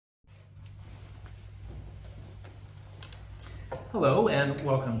Hello and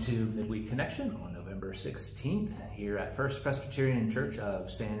welcome to Midweek Connection on November 16th here at First Presbyterian Church of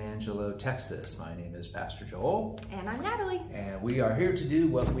San Angelo, Texas. My name is Pastor Joel. And I'm Natalie. And we are here to do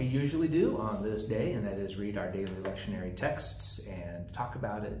what we usually do on this day, and that is read our daily lectionary texts and talk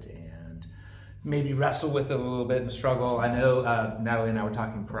about it and maybe wrestle with it a little bit and struggle. I know Natalie and I were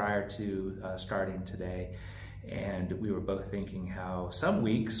talking prior to starting today, and we were both thinking how some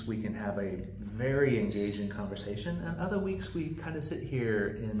weeks we can have a very engaging conversation, and other weeks we kind of sit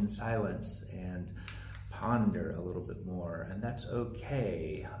here in silence and ponder a little bit more. And that's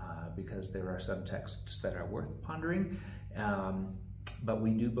okay, because there are some texts that are worth pondering. But we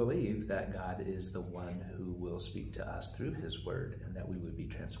do believe that God is the one who will speak to us through his word, and that we would be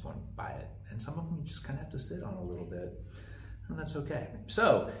transformed by it. And some of them you just kind of have to sit on a little bit. And that's okay.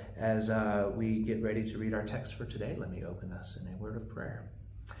 So, as we get ready to read our text for today, let me open us in a word of prayer.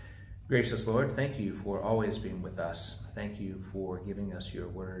 Gracious Lord, thank you for always being with us. Thank you for giving us your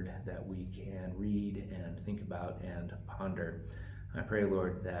word that we can read and think about and ponder. I pray,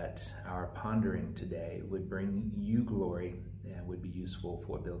 Lord, that our pondering today would bring you glory and would be useful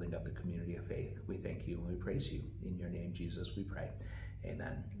for building up the community of faith. We thank you and we praise you. In your name, Jesus, we pray.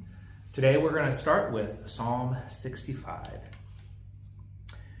 Amen. Today we're going to start with Psalm 65.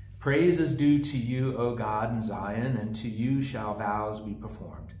 Praise is due to you, O God, in Zion, and to you shall vows be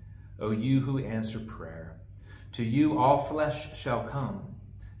performed, O you who answer prayer. To you all flesh shall come.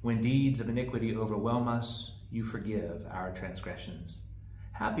 When deeds of iniquity overwhelm us, you forgive our transgressions.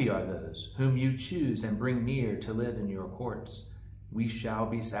 Happy are those whom you choose and bring near to live in your courts. We shall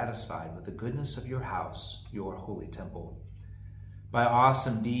be satisfied with the goodness of your house, your holy temple. By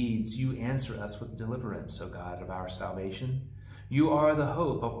awesome deeds you answer us with deliverance, O God of our salvation. You are the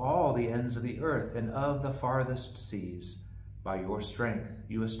hope of all the ends of the earth and of the farthest seas. By your strength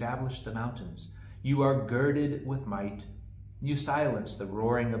you establish the mountains. You are girded with might. You silence the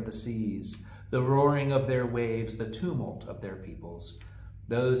roaring of the seas, the roaring of their waves, the tumult of their peoples.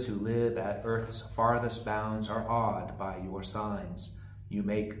 Those who live at earth's farthest bounds are awed by your signs. You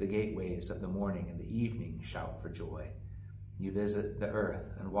make the gateways of the morning and the evening shout for joy. You visit the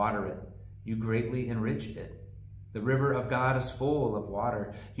earth and water it. You greatly enrich it. The river of God is full of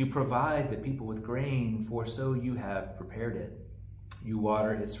water. You provide the people with grain, for so you have prepared it. You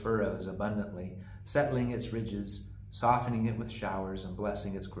water its furrows abundantly, settling its ridges, softening it with showers, and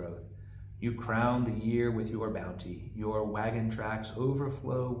blessing its growth. You crown the year with your bounty. Your wagon tracks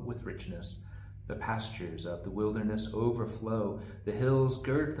overflow with richness. The pastures of the wilderness overflow. The hills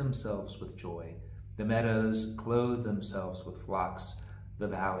gird themselves with joy. The meadows clothe themselves with flocks. The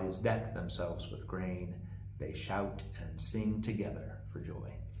valleys deck themselves with grain. They shout and sing together for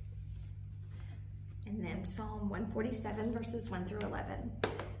joy. And then Psalm 147, verses 1 through 11.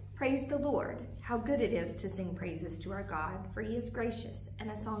 Praise the Lord. How good it is to sing praises to our God, for he is gracious, and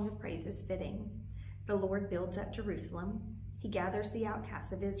a song of praise is fitting. The Lord builds up Jerusalem. He gathers the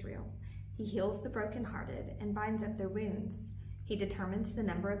outcasts of Israel. He heals the brokenhearted and binds up their wounds. He determines the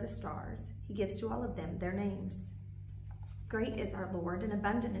number of the stars. He gives to all of them their names. Great is our Lord and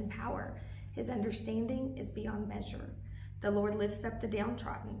abundant in power. His understanding is beyond measure. The Lord lifts up the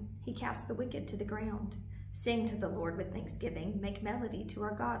downtrodden. He casts the wicked to the ground. Sing to the Lord with thanksgiving. Make melody to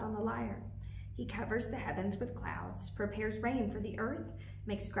our God on the lyre. He covers the heavens with clouds, prepares rain for the earth,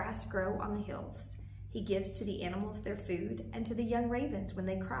 makes grass grow on the hills. He gives to the animals their food, and to the young ravens when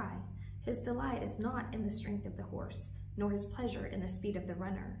they cry. His delight is not in the strength of the horse, nor his pleasure in the speed of the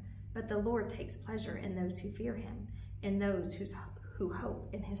runner. But the Lord takes pleasure in those who fear him, in those who hope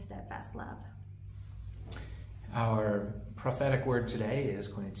in his steadfast love. Our prophetic word today is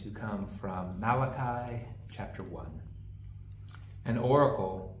going to come from Malachi chapter 1. An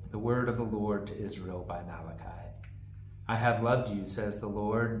oracle, the word of the Lord to Israel by Malachi. I have loved you, says the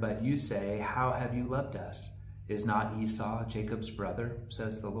Lord, but you say, how have you loved us? Is not Esau Jacob's brother,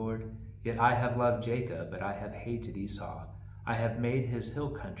 says the Lord? Yet I have loved Jacob, but I have hated Esau. I have made his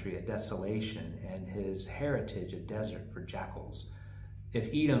hill country a desolation and his heritage a desert for jackals. If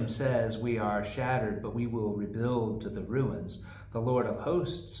Edom says, we are shattered, but we will rebuild to the ruins, the Lord of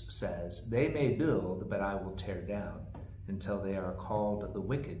hosts says, they may build, but I will tear down, until they are called the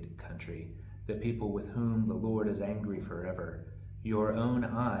wicked country, the people with whom the Lord is angry forever. Your own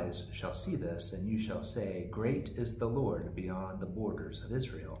eyes shall see this, and you shall say, great is the Lord beyond the borders of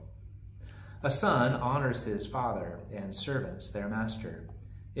Israel. A son honors his father, and servants their master.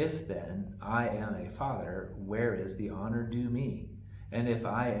 If then I am a father, where is the honor due me? And if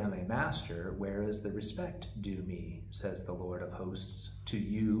I am a master, where is the respect due me, says the Lord of hosts, to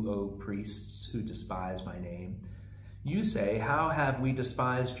you, O priests, who despise my name? You say, how have we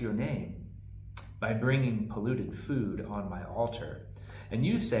despised your name? by bringing polluted food on my altar. And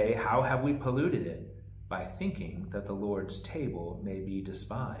you say, how have we polluted it? By thinking that the Lord's table may be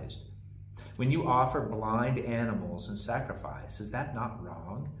despised. When you offer blind animals in sacrifice, is that not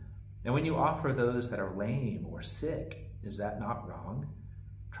wrong? And when you offer those that are lame or sick, is that not wrong?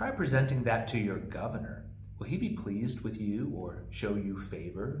 Try presenting that to your governor. Will he be pleased with you or show you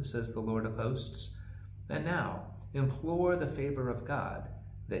favor, says the Lord of hosts? And now, implore the favor of God,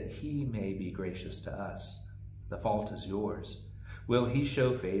 that he may be gracious to us. The fault is yours. Will he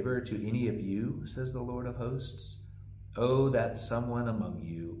show favor to any of you, says the Lord of hosts? Oh, that someone among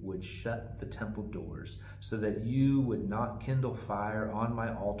you would shut the temple doors, so that you would not kindle fire on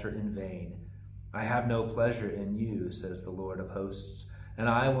my altar in vain. I have no pleasure in you, says the Lord of hosts, and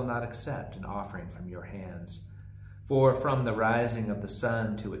I will not accept an offering from your hands. For from the rising of the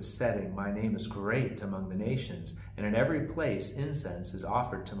sun to its setting, my name is great among the nations, and in every place incense is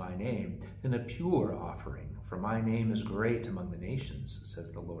offered to my name, in a pure offering, for my name is great among the nations,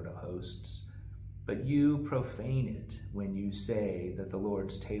 says the Lord of hosts. But you profane it when you say that the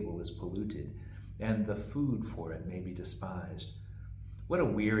Lord's table is polluted, and the food for it may be despised. What a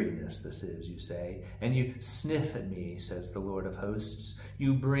weariness this is, you say, and you sniff at me, says the Lord of hosts.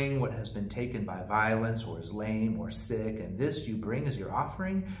 You bring what has been taken by violence, or is lame, or sick, and this you bring as your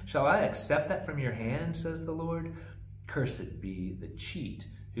offering? Shall I accept that from your hand, says the Lord? Cursed be the cheat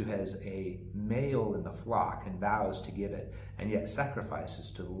who has a male in the flock and vows to give it, and yet sacrifices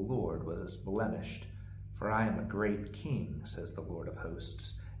to the Lord what is blemished. For I am a great king, says the Lord of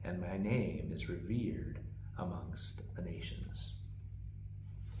hosts, and my name is revered amongst the nations.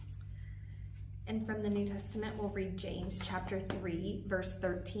 And from the New Testament, we'll read James chapter 3, verse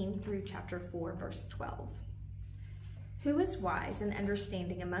 13 through chapter 4, verse 12. Who is wise and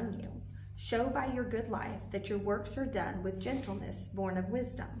understanding among you? Show by your good life that your works are done with gentleness born of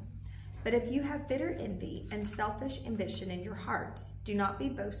wisdom. But if you have bitter envy and selfish ambition in your hearts, do not be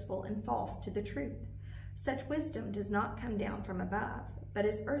boastful and false to the truth. Such wisdom does not come down from above, but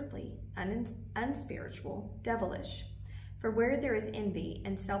is earthly, unspiritual, devilish. For where there is envy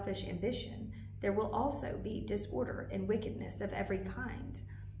and selfish ambition, there will also be disorder and wickedness of every kind.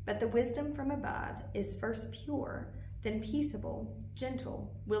 But the wisdom from above is first pure, then peaceable,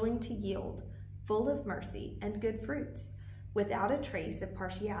 gentle, willing to yield, full of mercy and good fruits, without a trace of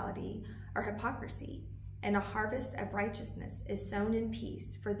partiality or hypocrisy. And a harvest of righteousness is sown in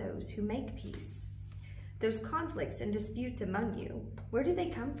peace for those who make peace. Those conflicts and disputes among you, where do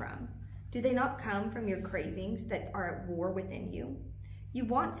they come from? Do they not come from your cravings that are at war within you? You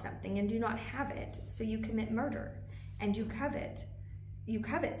want something and do not have it, so you commit murder. And you covet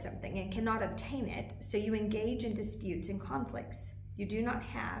something and cannot obtain it, so you engage in disputes and conflicts. You do not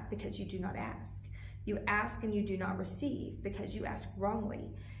have because you do not ask. You ask and you do not receive because you ask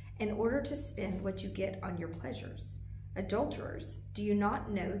wrongly, in order to spend what you get on your pleasures. Adulterers, do you not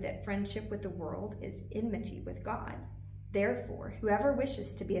know that friendship with the world is enmity with God? Therefore, whoever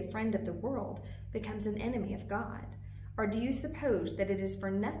wishes to be a friend of the world becomes an enemy of God. Or do you suppose that it is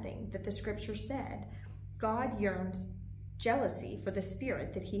for nothing that the scripture said, God yearns jealousy for the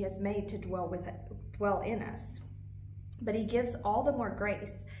spirit that he has made to dwell in us? But he gives all the more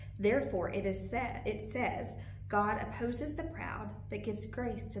grace. Therefore it says, God opposes the proud, but gives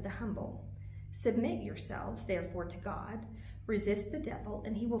grace to the humble. Submit yourselves, therefore, to God. Resist the devil,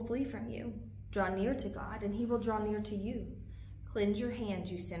 and he will flee from you. Draw near to God, and he will draw near to you. Cleanse your hands,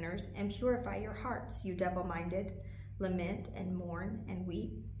 you sinners, and purify your hearts, you double-minded. Lament and mourn and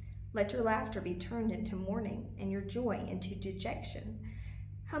weep. Let your laughter be turned into mourning, and your joy into dejection.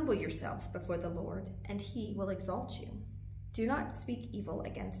 Humble yourselves before the Lord, and he will exalt you. Do not speak evil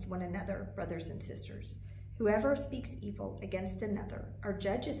against one another, brothers and sisters. Whoever speaks evil against another or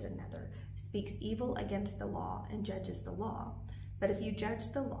judges another speaks evil against the law and judges the law. But if you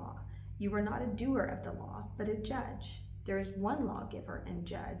judge the law, you are not a doer of the law, but a judge. There is one lawgiver and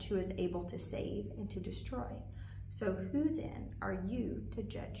judge who is able to save and to destroy. So who then are you to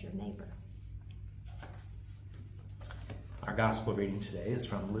judge your neighbor? Our gospel reading today is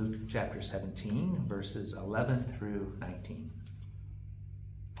from Luke chapter 17, verses 11 through 19.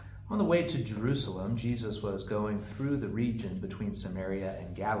 On the way to Jerusalem, Jesus was going through the region between Samaria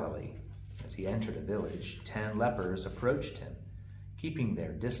and Galilee. As he entered a village, 10 lepers approached him. Keeping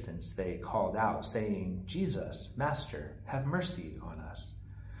their distance, they called out, saying, Jesus, Master, have mercy on us.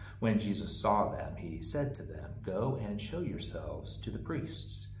 When Jesus saw them, he said to them, Go and show yourselves to the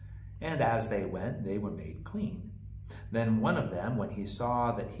priests. And as they went, they were made clean. Then one of them, when he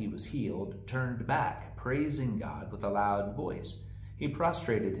saw that he was healed, turned back, praising God with a loud voice. He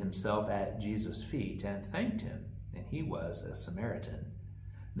prostrated himself at Jesus' feet and thanked him, and he was a Samaritan.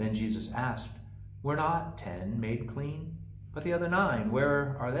 Then Jesus asked, Were not 10 made clean? But the other 9,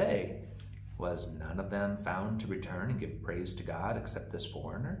 where are they? Was none of them found to return and give praise to God except this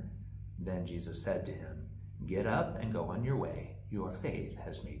foreigner? Then Jesus said to him, Get up and go on your way. Your faith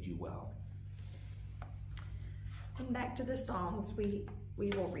has made you well. And back to the Psalms, we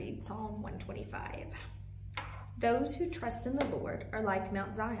will read Psalm 125. Those who trust in the Lord are like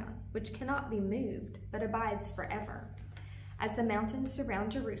Mount Zion, which cannot be moved, but abides forever. As the mountains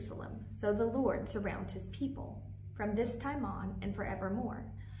surround Jerusalem, so the Lord surrounds his people, from this time on and forevermore.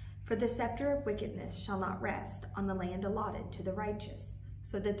 For the scepter of wickedness shall not rest on the land allotted to the righteous,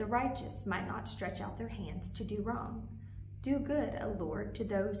 so that the righteous might not stretch out their hands to do wrong. Do good, O Lord, to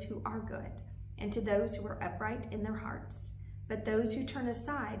those who are good, and to those who are upright in their hearts. But those who turn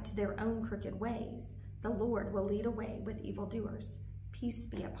aside to their own crooked ways, the Lord will lead away with evildoers. Peace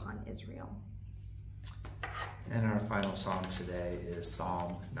be upon Israel. And our final psalm today is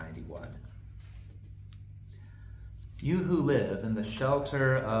Psalm 91. You who live in the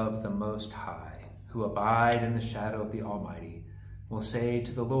shelter of the Most High, who abide in the shadow of the Almighty, will say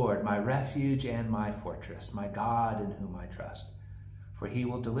to the Lord, my refuge and my fortress, my God in whom I trust. For he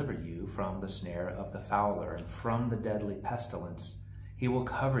will deliver you from the snare of the fowler and from the deadly pestilence. He will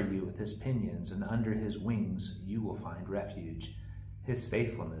cover you with his pinions, and under his wings you will find refuge. His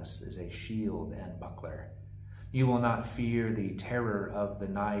faithfulness is a shield and buckler. You will not fear the terror of the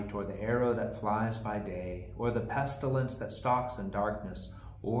night, or the arrow that flies by day, or the pestilence that stalks in darkness,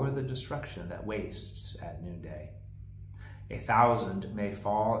 or the destruction that wastes at noonday. 1,000 may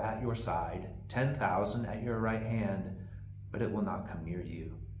fall at your side, 10,000 at your right hand, but it will not come near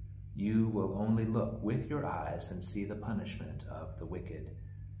you. You will only look with your eyes and see the punishment of the wicked.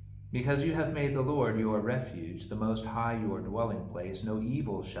 Because you have made the Lord your refuge, the Most High your dwelling place, no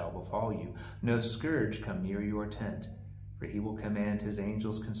evil shall befall you, no scourge come near your tent. For he will command his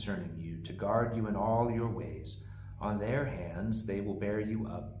angels concerning you, to guard you in all your ways. On their hands they will bear you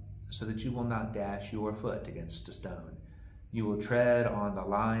up, so that you will not dash your foot against a stone. You will tread on the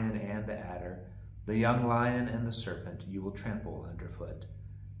lion and the adder, the young lion and the serpent you will trample underfoot.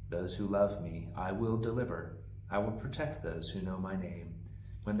 Those who love me I will deliver. I will protect those who know my name.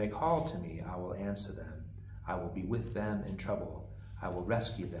 When they call to me, I will answer them. I will be with them in trouble. I will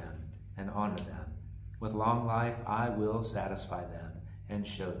rescue them and honor them. With long life I will satisfy them and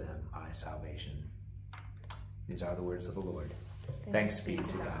show them my salvation. These are the words of the Lord. Thanks be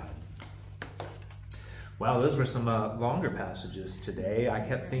to God. Well, those were some longer passages today. I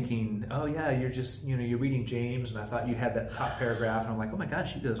kept thinking, oh yeah, you're reading James, and I thought you had that top paragraph, and I'm like, oh my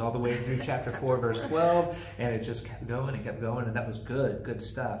gosh, he goes all the way through chapter 4, verse 12, and it just kept going and kept going, and that was good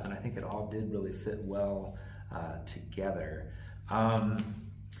stuff, and I think it all did really fit well together.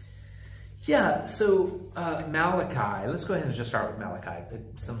 So Malachi, let's go ahead and just start with Malachi.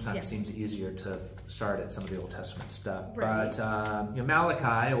 It sometimes seems easier to start at some of the Old Testament stuff. Right. But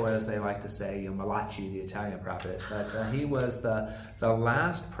Malachi, or as they like to say, Malachi, the Italian prophet, but he was the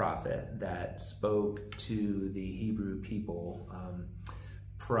last prophet that spoke to the Hebrew people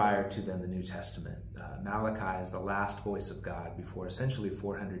prior to then the New Testament. Malachi is the last voice of God before essentially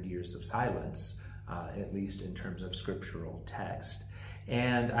 400 years of silence, at least in terms of scriptural text.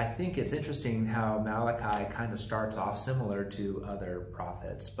 And I think it's interesting how Malachi kind of starts off similar to other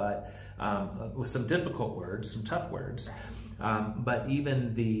prophets, but with some difficult words, some tough words. But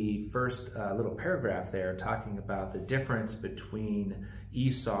even the first little paragraph there talking about the difference between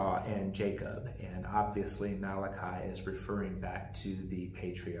Esau and Jacob. And obviously Malachi is referring back to the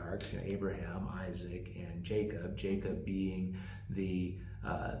patriarchs, Abraham, Isaac, and Jacob. Jacob being the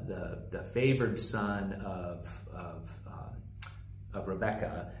favored son of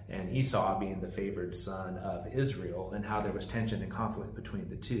Rebekah, and Esau being the favored son of Israel, and how there was tension and conflict between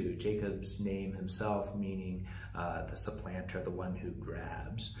the two. Jacob's name himself meaning the supplanter, the one who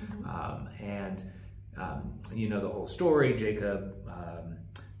grabs. You know the whole story. Jacob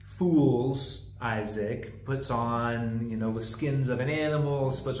fools Isaac, puts on, the skins of an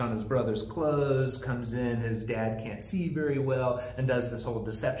animal, puts on his brother's clothes, comes in, his dad can't see very well, and does this whole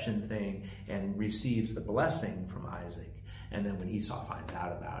deception thing and receives the blessing from Isaac. And then when Esau finds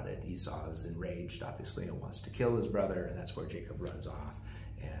out about it, Esau is enraged, obviously, and wants to kill his brother, and that's where Jacob runs off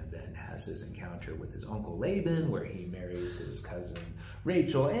and then has his encounter with his uncle Laban, where he marries his cousin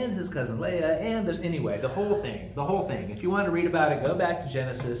Rachel and his cousin Leah, and anyway, the whole thing. If you want to read about it, go back to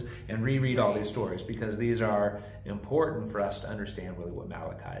Genesis and reread all these stories, because these are important for us to understand really what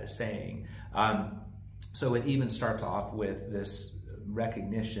Malachi is saying. So it even starts off with this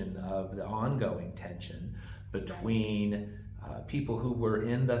recognition of the ongoing tension between people who were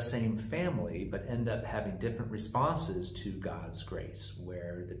in the same family but end up having different responses to God's grace,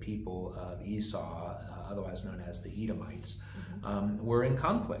 where the people of Esau, otherwise known as the Edomites, were in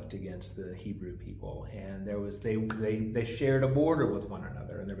conflict against the Hebrew people, and there was they shared a border with one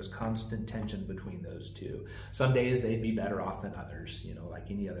another, and there was constant tension between those two. Some days they'd be better off than others, like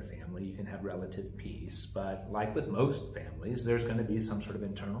any other family. You can have relative peace, but like with most families, there's going to be some sort of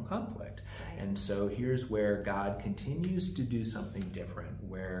internal conflict. Right. And so here's where God continues to do something different,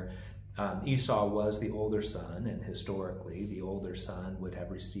 where Esau was the older son, and historically the older son would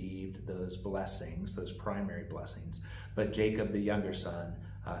have received those blessings, those primary blessings, but Jacob, the younger son,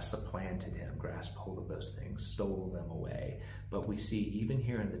 supplanted him, grasped hold of those things, stole them away. But we see even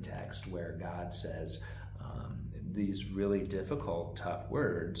here in the text where God says these really difficult, tough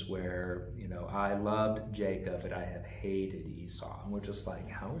words where, I loved Jacob, but I have hated Esau. And we're just like,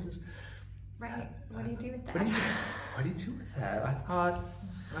 how is this? Right. What do you do with that? What do you do with that? I thought,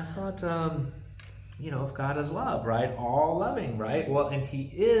 if God is love, right? All loving, right? Well, and he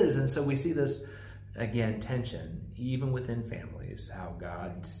is. And so we see this, again, tension, even within families, how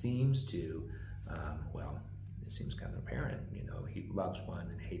God seems to, it seems kind of apparent, he loves one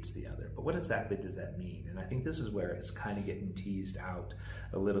and hates the other. But what exactly does that mean? And I think this is where it's kind of getting teased out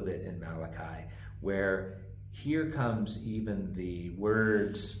a little bit in Malachi, where here comes even the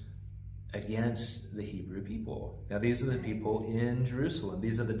words against the Hebrew people. Now, these are the people in Jerusalem.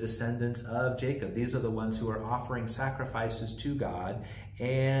 These are the descendants of Jacob. These are the ones who are offering sacrifices to God,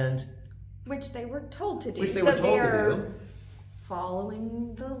 and which they were told to do. Which they were told to do.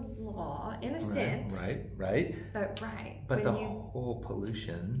 Following the law in a sense. Right. But the whole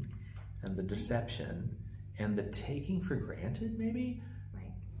pollution and the deception and the taking for granted, maybe.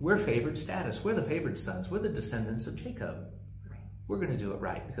 Right. We're favored status. We're the favored sons. We're the descendants of Jacob. We're going to do it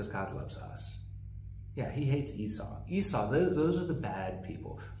right because God loves us. Yeah, he hates Esau. Those are the bad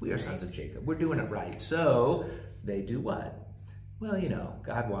people. We are sons of Jacob. We're doing it right. So they do what? Well,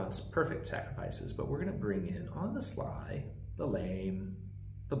 God wants perfect sacrifices, but we're going to bring in on the sly the lame,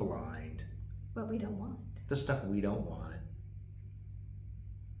 the blind. What we don't want. The stuff we don't want.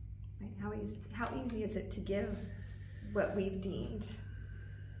 Right. How easy is it to give what we've deemed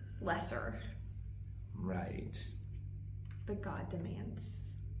lesser? Right. But God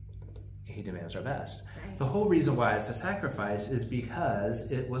demands. He demands our best. Right. The whole reason why it's a sacrifice is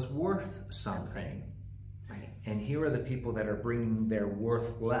because it was worth something. Right. And here are the people that are bringing their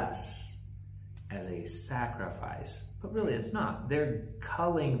worthless as a sacrifice. But really it's not. They're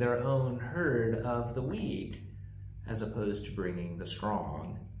culling their own herd of the weak as opposed to bringing the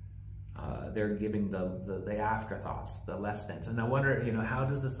strong. They're giving the afterthoughts, the less thans. And I wonder, how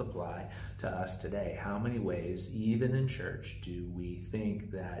does this apply to us today? How many ways, even in church, do we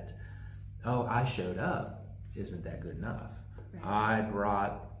think that, I showed up, isn't that good enough? Right. I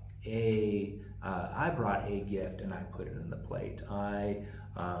brought a gift and I put it in the plate. I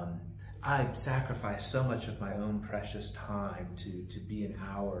sacrificed so much of my own precious time to be an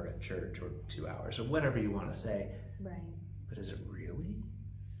hour at church or 2 hours or whatever you want to say. Right. But is it really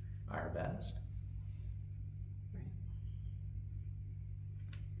our best? Right.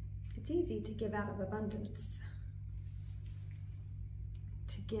 It's easy to give out of abundance,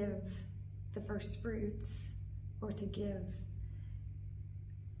 to give the first fruits, or to give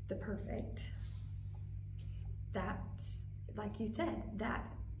the perfect. That's, like you said, that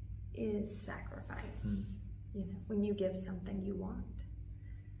is sacrifice. When you give something you want,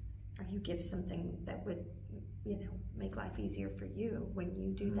 or you give something that would make life easier for you, when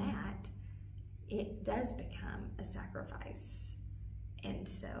you do that, it does become a sacrifice. And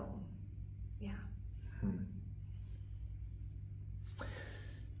so, yeah.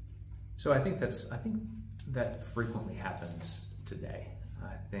 So I think that frequently happens today.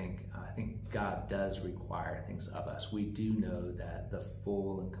 I think God does require things of us. We do know that the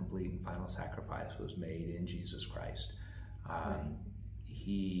full and complete and final sacrifice was made in Jesus Christ.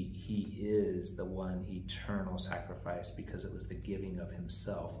 He is the one eternal sacrifice because it was the giving of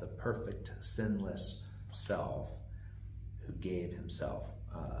himself, the perfect, sinless self who gave himself.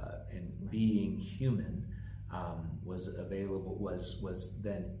 And being human was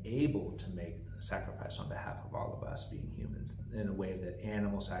then able to make a sacrifice on behalf of all of us being humans in a way that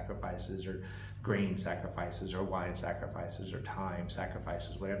animal sacrifices or grain sacrifices or wine sacrifices or time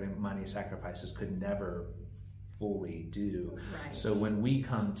sacrifices, whatever money sacrifices could never fully do. Right. So when we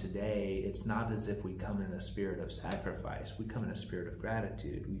come today, it's not as if we come in a spirit of sacrifice. We come in a spirit of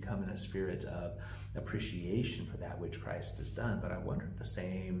gratitude. We come in a spirit of appreciation for that which Christ has done. But I wonder if the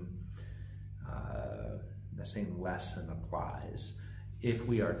same lesson applies. If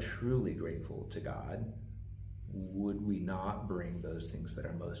we are truly grateful to God, would we not bring those things that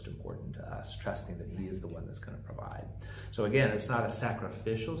are most important to us, trusting that he is the one that's going to provide? So again, it's not a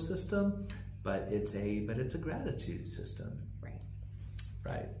sacrificial system, but it's a gratitude system.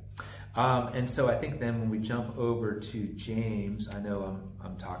 Right. And so I think then when we jump over to James, I know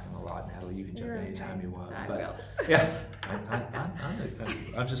I'm talking a lot, Natalie. You can jump anytime you want. I but will. Yeah,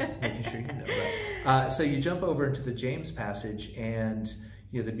 I'm just making sure you know. But, so you jump over into the James passage, and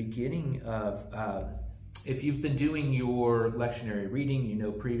the beginning of. If you've been doing your lectionary reading, you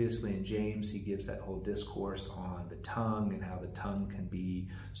know previously in James he gives that whole discourse on the tongue and how the tongue can be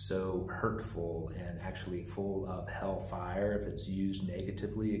so hurtful and actually full of hellfire if it's used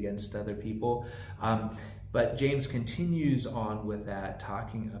negatively against other people. But James continues on with that,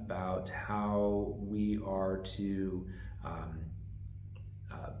 talking about how we are to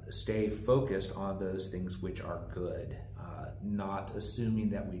stay focused on those things which are good. Not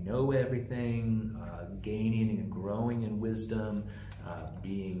assuming that we know everything, gaining and growing in wisdom,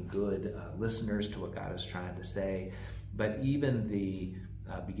 being good listeners to what God is trying to say. But even the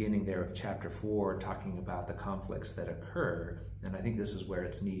beginning there of chapter 4, talking about the conflicts that occur, and I think this is where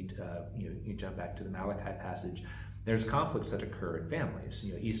it's neat, you jump back to the Malachi passage, there's conflicts that occur in families,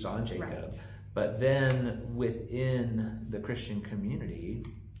 Esau and Jacob. Right. But then within the Christian community,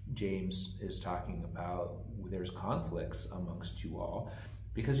 James is talking about there's conflicts amongst you all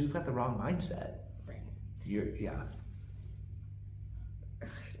because you've got the wrong mindset. Right.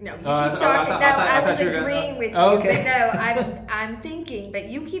 No, you keep talking. I was agreeing with you. Okay. But no, I'm thinking, but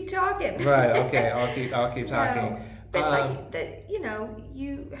you keep talking. Right. Okay. I'll keep talking. No, but you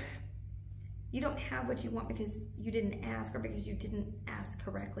don't have what you want because you didn't ask or because you didn't ask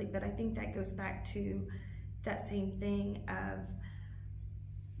correctly. But I think that goes back to that same thing of,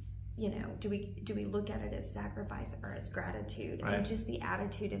 do we look at it as sacrifice or as gratitude? Right. And just the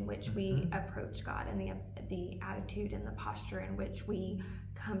attitude in which we approach God, and the attitude and the posture in which we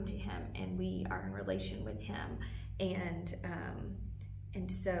come to him and we are in relation with him. And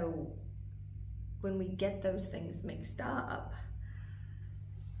so when we get those things mixed up,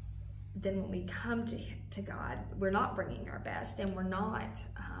 then when we come to God, we're not bringing our best, and we're not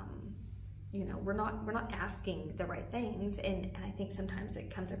we're not asking the right things, and I think sometimes it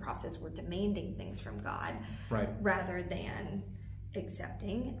comes across as we're demanding things from God, right, rather than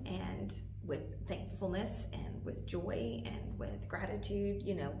accepting and with thankfulness and with joy and with gratitude.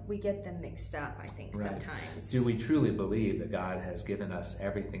 We get them mixed up, I think, right. Sometimes. Do we truly believe that God has given us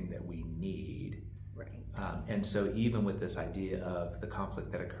everything that we need? Right. And so even with this idea of the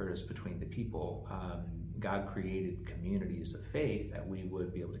conflict that occurs between the people, God created communities of faith that we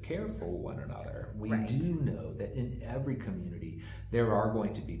would be able to care for one another. We right. do know that in every community, there are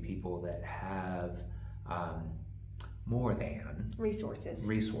going to be people that have more than resources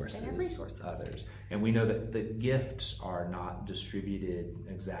others. And we know that the gifts are not distributed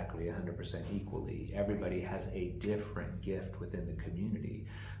exactly 100% equally. Everybody has a different gift within the community.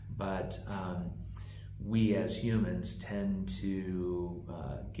 But we as humans tend to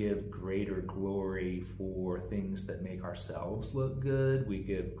give greater glory for things that make ourselves look good. We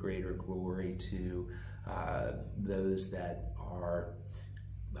give greater glory to those that are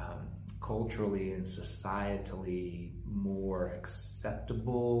culturally and societally more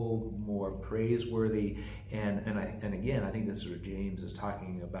acceptable, more praiseworthy. And again, I think this is what James is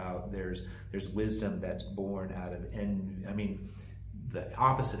talking about. There's wisdom that's born out of the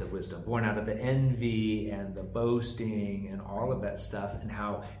opposite of wisdom, born out of the envy and the boasting and all of that stuff, and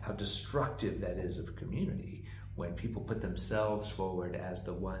how destructive that is of community when people put themselves forward as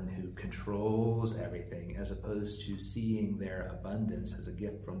the one who controls everything, as opposed to seeing their abundance as a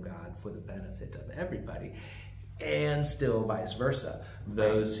gift from God for the benefit of everybody. And still vice versa.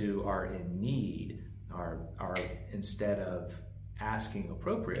 Those who are in need are instead of asking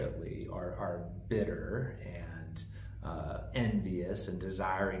appropriately, are bitter and envious and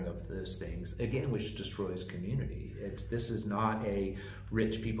desiring of those things, again, which destroys community. This is not a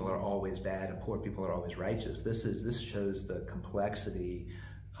rich people are always bad and poor people are always righteous. This shows the complexity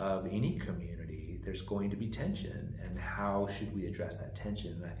of any community. There's going to be tension, and how should we address that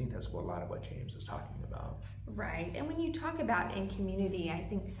tension? And I think that's a lot of what James is talking about. Right. And when you talk about in community, I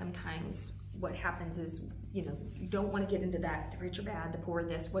think sometimes what happens is, you don't want to get into that, the rich are bad, the poor are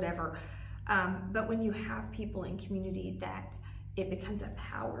this, whatever. But when you have people in community that it becomes a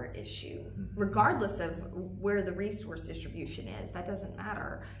power issue, regardless of where the resource distribution is, that doesn't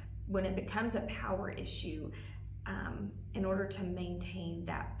matter. When it becomes a power issue, in order to maintain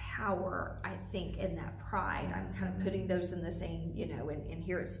that power, I think, and that pride, I'm kind of putting those in the same, and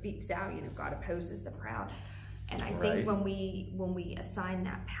here it speaks out, God opposes the proud. And I think when we assign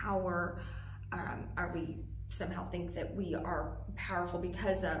that power, are we somehow think that we are powerful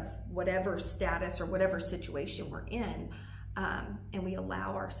because of whatever status or whatever situation we're in, and we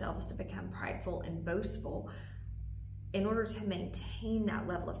allow ourselves to become prideful and boastful. In order to maintain that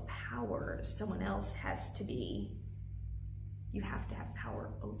level of power, someone else has to be, you have to have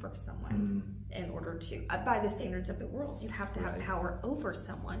power over someone in order to, by the standards of the world, you have to have power over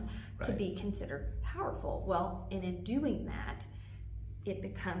someone to be considered powerful. Well, and in doing that, it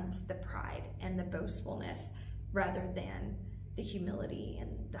becomes the pride and the boastfulness rather than the humility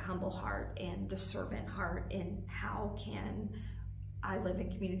and the humble heart and the servant heart. And how can I live in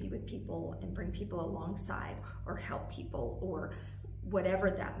community with people and bring people alongside or help people or whatever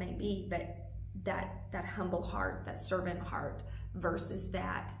that may be, but that humble heart, that servant heart versus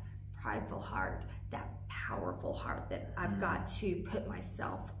that prideful heart, that powerful heart that I've got to put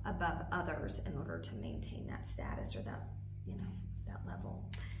myself above others in order to maintain that status or that, that level.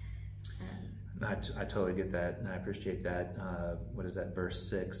 I totally get that, and I appreciate that. What is that, verse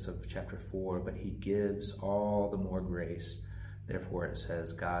 6 of chapter 4? But he gives all the more grace. Therefore it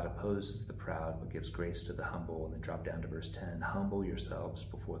says, God opposes the proud, but gives grace to the humble. And then drop down to verse 10, humble yourselves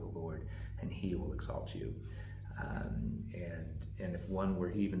before the Lord, and he will exalt you. And if one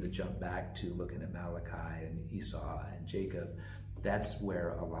were even to jump back to looking at Malachi and Esau and Jacob, that's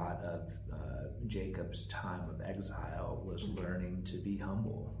where a lot of Jacob's time of exile was learning to be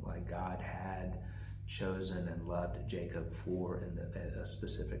humble. Like God had chosen and loved Jacob for a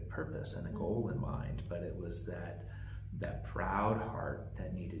specific purpose and a goal in mind, but it was that proud heart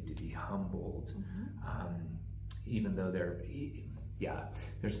that needed to be humbled, even though there's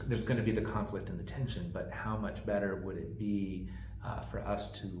going to be the conflict and the tension, but how much better would it be for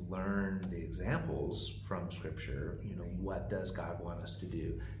us to learn the examples from Scripture? What does God want us to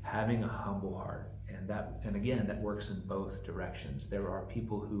do? Having a humble heart, and again, that works in both directions. There are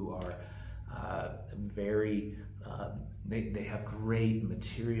people who are very, they have great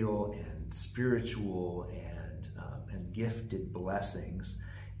material and spiritual and gifted blessings,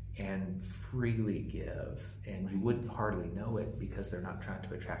 and freely give, and you wouldn't hardly know it because they're not trying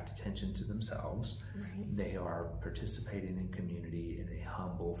to attract attention to themselves. They are participating in community in a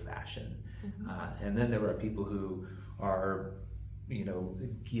humble fashion. And then there are people who are,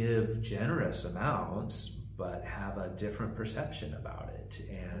 give generous amounts but have a different perception about it,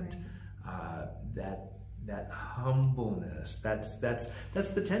 and that humbleness, that's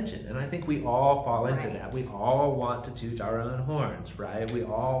the tension. And I think we all fall into that. We all want to toot our own horns, right? We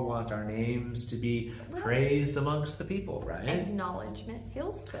all want our names to be praised amongst the people, right? Acknowledgement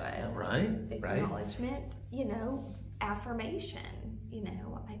feels good. Right. Acknowledgement, affirmation.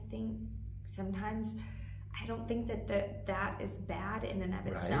 I think sometimes, I don't think that is bad in and of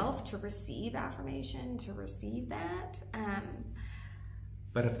itself to receive affirmation, to receive that.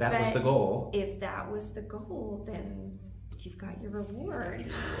 But if that was the goal... If that was the goal, then you've got your reward.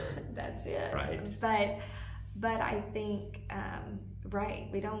 That's it. Right. But I think,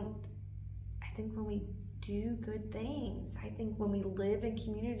 we don't... I think when we do good things, I think when we live in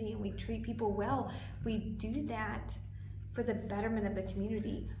community and we treat people well, we do that for the betterment of the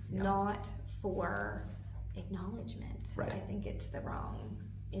community, not for acknowledgement. I think it's the wrong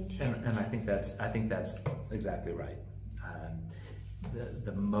intent. And I think that's exactly right.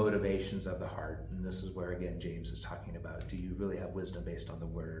 The motivations of the heart, and this is where again James is talking about, do you really have wisdom based on the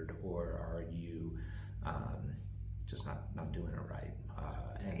word, or are you just not doing it right?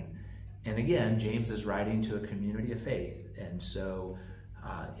 And again, James is writing to a community of faith, and so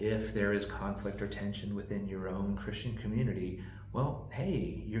if there is conflict or tension within your own Christian community, well,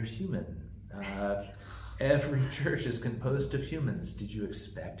 hey, you're human. Every church is composed of humans. Did you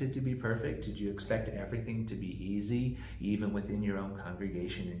expect it to be perfect? Did you expect everything to be easy, even within your own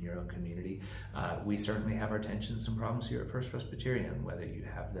congregation, in your own community? We certainly have our tensions and problems here at First Presbyterian, whether you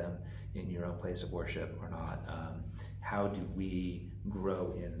have them in your own place of worship or not. How do we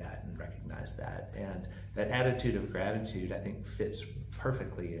grow in that and recognize that? And that attitude of gratitude, I think, fits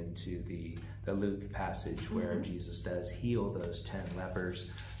perfectly into the Luke passage where Jesus does heal those 10 lepers.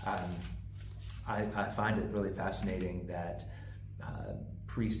 I find it really fascinating that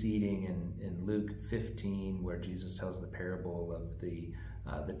preceding in Luke 15, where Jesus tells the parable of the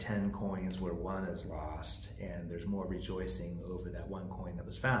 10 coins where one is lost, and there's more rejoicing over that one coin that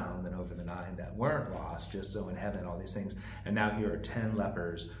was found than over the 9 that weren't lost, just so in heaven, all these things. And now here are 10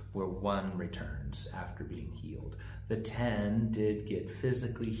 lepers where one returns after being healed. The 10 did get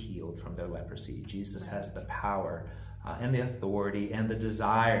physically healed from their leprosy. Jesus has the power and the authority and the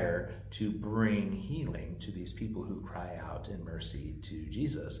desire to bring healing to these people who cry out in mercy to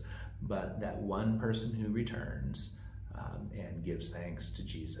Jesus. But that one person who returns, and gives thanks to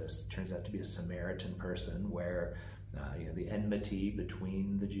Jesus. Turns out to be a Samaritan person where the enmity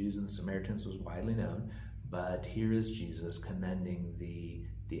between the Jews and the Samaritans was widely known, but here is Jesus commending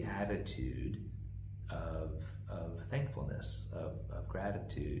the attitude of thankfulness, of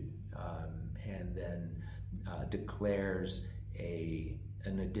gratitude, and then declares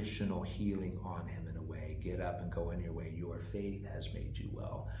an additional healing on him in a way. Get up and go on your way. Your faith has made you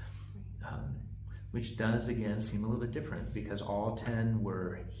well. Which does, again, seem a little bit different because all 10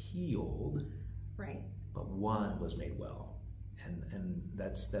 were healed, right? But one was made well. And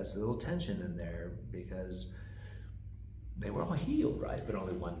that's a little tension in there because they were all healed, right? But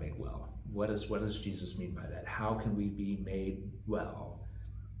only one made well. What does Jesus mean by that? How can we be made well?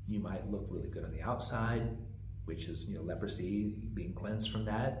 You might look really good on the outside, which is leprosy, being cleansed from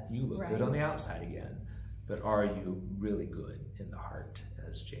that. You look good on the outside again. But are you really good in the heart,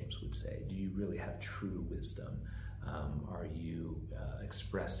 as James would say? Do you really have true wisdom? Are you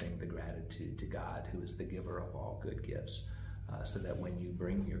expressing the gratitude to God, who is the giver of all good gifts, so that when you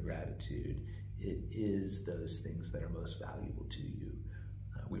bring your gratitude, it is those things that are most valuable to you?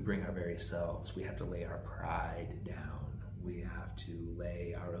 We bring our very selves. We have to lay our pride down. We have to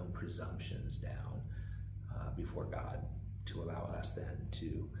lay our own presumptions down before God to allow us then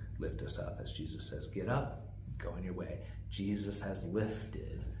to lift us up. As Jesus says, get up, go on your way. Jesus has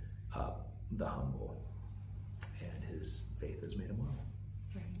lifted up the humble, and his faith has made him well.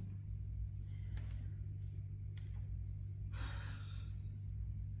 Right.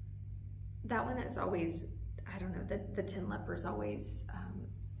 That one is always, I don't know, the 10 lepers always,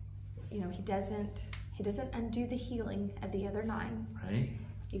 he doesn't undo the healing of the other 9. Right.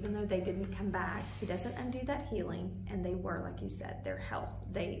 Even though they didn't come back, he doesn't undo that healing, and they were, like you said, their health.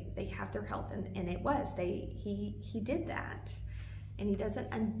 They have their health, and it was he did that, and he doesn't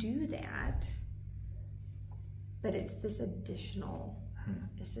undo that. But it's this additional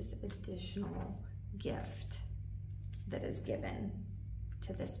gift that is given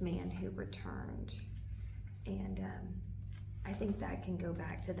to this man who returned, and I think that can go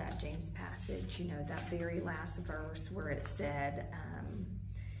back to that James passage, that very last verse where it said,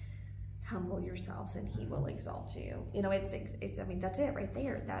 humble yourselves and he will exalt you. It's I mean, that's it right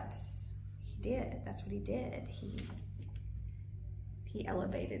there. That's what he did. He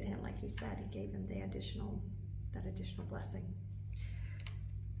elevated him, like you said. He gave him that additional blessing.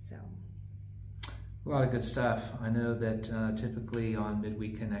 So a lot of good stuff. I know that typically on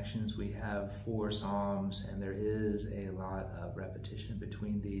midweek connections we have 4 Psalms, and there is a lot of repetition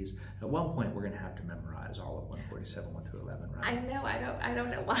between these. At one point we're going to have to memorize all of 147, 1 through 11, right? I know. I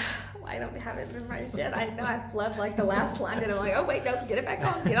don't know why I don't have it memorized yet. I know I've loved like the last line, and I'm like, oh wait, no, get it back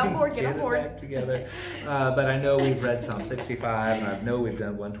on, get on board, get on board. It back together. But I know we've read Psalm 65, and I know we've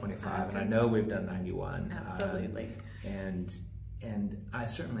done 125, and I know we've done 91. Absolutely. And I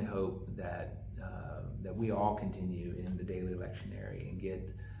certainly hope that we all continue in the daily lectionary and get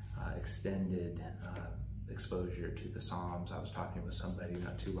extended exposure to the Psalms. I was talking with somebody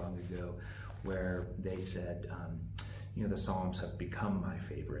not too long ago where they said, the Psalms have become my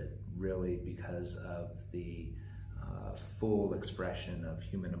favorite, really because of the full expression of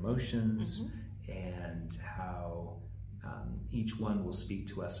human emotions, and how each one will speak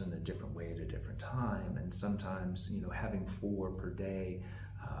to us in a different way at a different time. And sometimes, having 4 per day,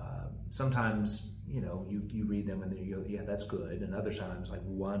 sometimes, you read them and then you go, yeah, that's good. And other times, like,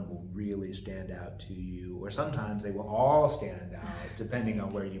 one will really stand out to you, or sometimes they will all stand out, depending on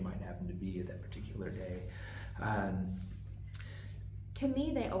where you might happen to be at that particular day. To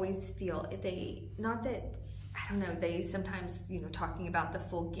me, they always feel, not that, I don't know, they sometimes, talking about the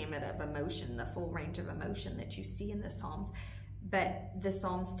full gamut of emotion, the full range of emotion that you see in the Psalms, but the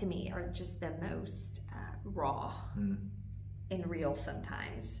Psalms to me are just the most raw and real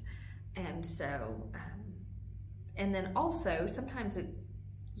sometimes. And so, and then also sometimes it,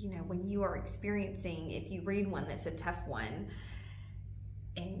 when you are experiencing, if you read one that's a tough one,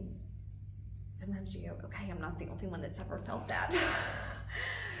 and sometimes you go, okay, I'm not the only one that's ever felt that.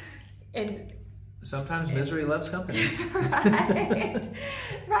 And sometimes misery loves company.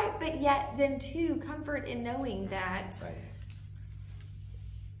 Right, but yet then too, comfort in knowing that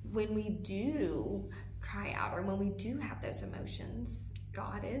when we do cry out, or when we do have those emotions,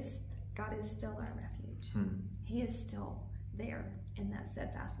 God is still our refuge. He is still there in that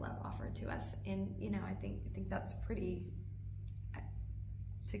steadfast love offered to us. And I think that's pretty.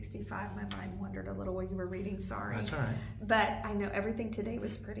 65, my mind wandered a little while you were reading, sorry. That's all right. But I know everything today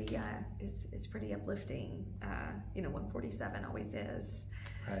was pretty, it's pretty uplifting. 147 always is.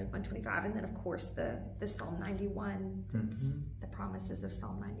 Right. 125, and then of course the Psalm 91, the promises of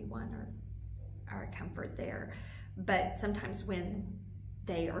Psalm 91 are a comfort there. But sometimes when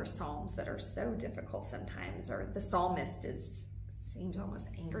they are psalms that are so difficult sometimes, or the psalmist seems almost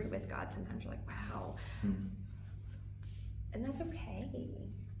angry with God, sometimes you're like, wow. And that's okay.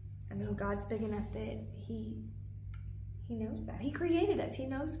 I mean, God's big enough that he knows that. He created us. He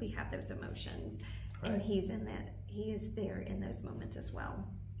knows we have those emotions. Right. And he's in that. He is there in those moments as well.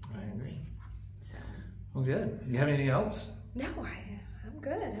 I agree. So. Well, good. You have anything else? No, I'm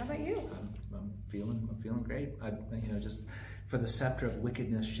good. How about you? I'm feeling great. Just for the scepter of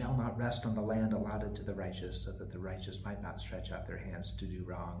wickedness shall not rest on the land allotted to the righteous, so that the righteous might not stretch out their hands to do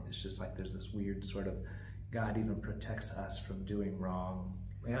wrong. It's just like there's this weird sort of, God even protects us from doing wrong.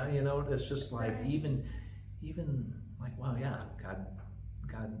 Yeah, it's just like even like, wow, yeah,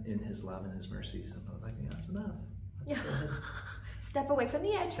 God in His love and His mercy, sometimes like, that's enough. Let's go ahead. Step away from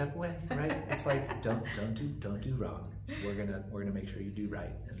the edge. Step away, right? It's like don't do wrong. We're gonna make sure you do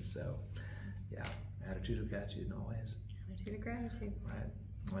right. And so, yeah, attitude of gratitude in all ways. Attitude of gratitude. Right.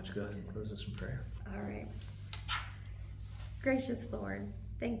 Let's go ahead and close this in prayer. All right. Gracious Lord,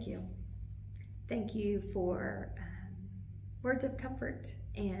 thank you. Thank you for words of comfort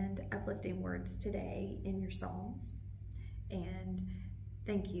and uplifting words today in your Psalms. And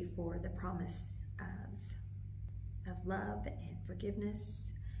thank you for the promise of love and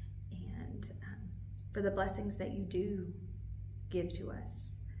forgiveness, and for the blessings that you do give to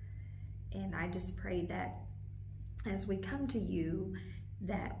us. And I just pray that as we come to you,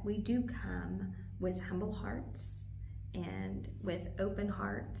 that we do come with humble hearts and with open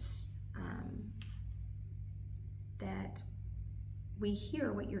hearts, that we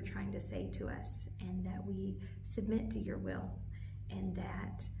hear what you're trying to say to us, and that we submit to your will, and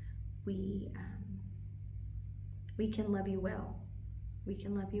that we can love you well. We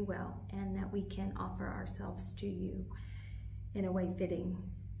can love you well, and that we can offer ourselves to you in a way fitting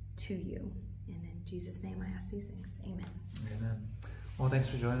to you. And in Jesus' name I ask these things. Amen. Amen. Well, thanks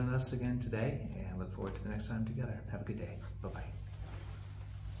for joining us again today, and look forward to the next time together. Have a good day. Bye-bye.